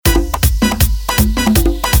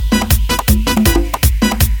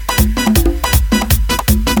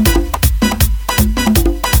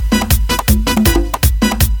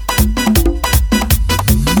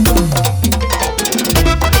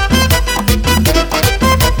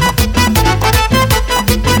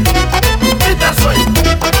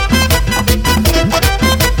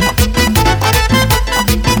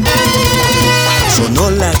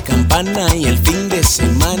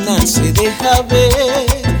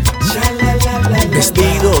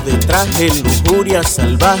de traje, lujuria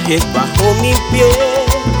salvaje bajo mi piel.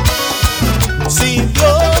 Si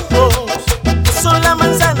Dios puso la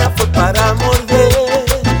manzana fue para morder.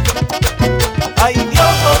 Ay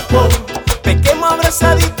Dios, pequemos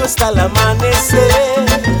abrazadito hasta el amanecer.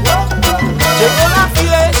 Llegó la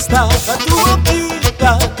fiesta pa' tu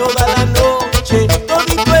boquita, toda la noche,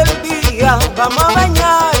 todito el día. Vamos a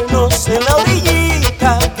bañarnos en la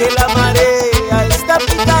orillita, que la marea está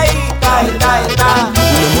picadita,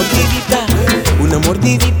 Una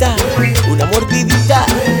mordidita, una mordidita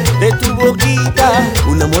de tu boquita.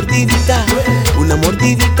 Una mordidita, una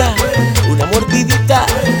mordidita, una mordidita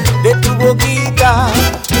de tu boquita.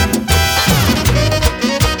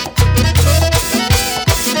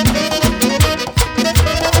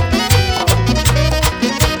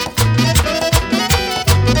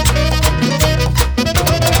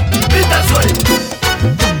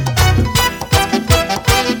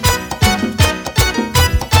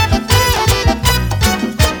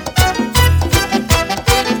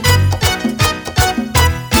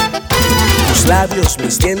 Labios,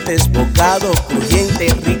 mis dientes, bocado crujiente,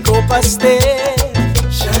 rico pastel.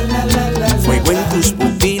 Fuego en tus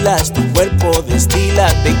pupilas, tu cuerpo destila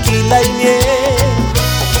tequila y miel.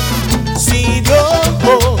 Si Dios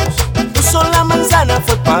puso la manzana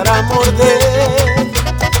fue para morder.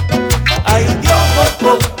 Ay Dios,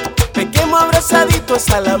 pequemos abrazadito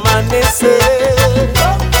hasta el amanecer.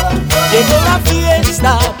 Llegó la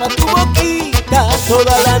fiesta pa' tu boquita,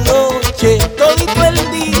 toda la noche, todito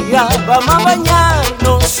el día. Vamos a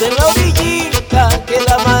bañarnos en la orillita, que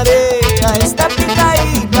la marea está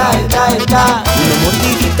picadita, Una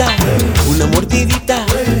mordidita, una mordidita,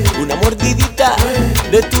 una mordidita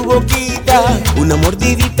de tu boquita. Una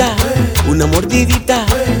mordidita, una mordidita,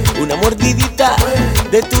 una mordidita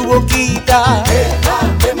de tu boquita.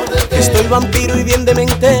 Estoy vampiro y bien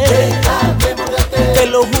demente, te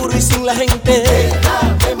lo juro y sin la gente.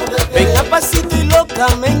 Ven a pasito y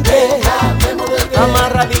locamente,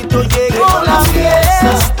 amarradito llegó la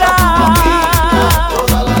fiesta.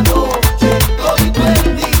 Toda la noche, todito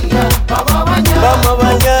el día, vamos a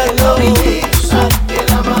bañarnos en la orillita, que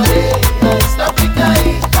la marea está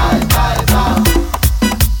picadita,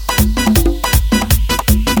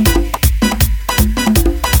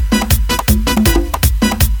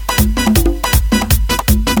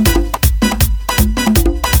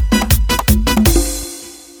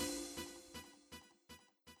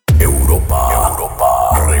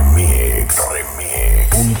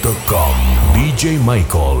 Remix.com DJ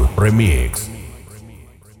Michael Remix.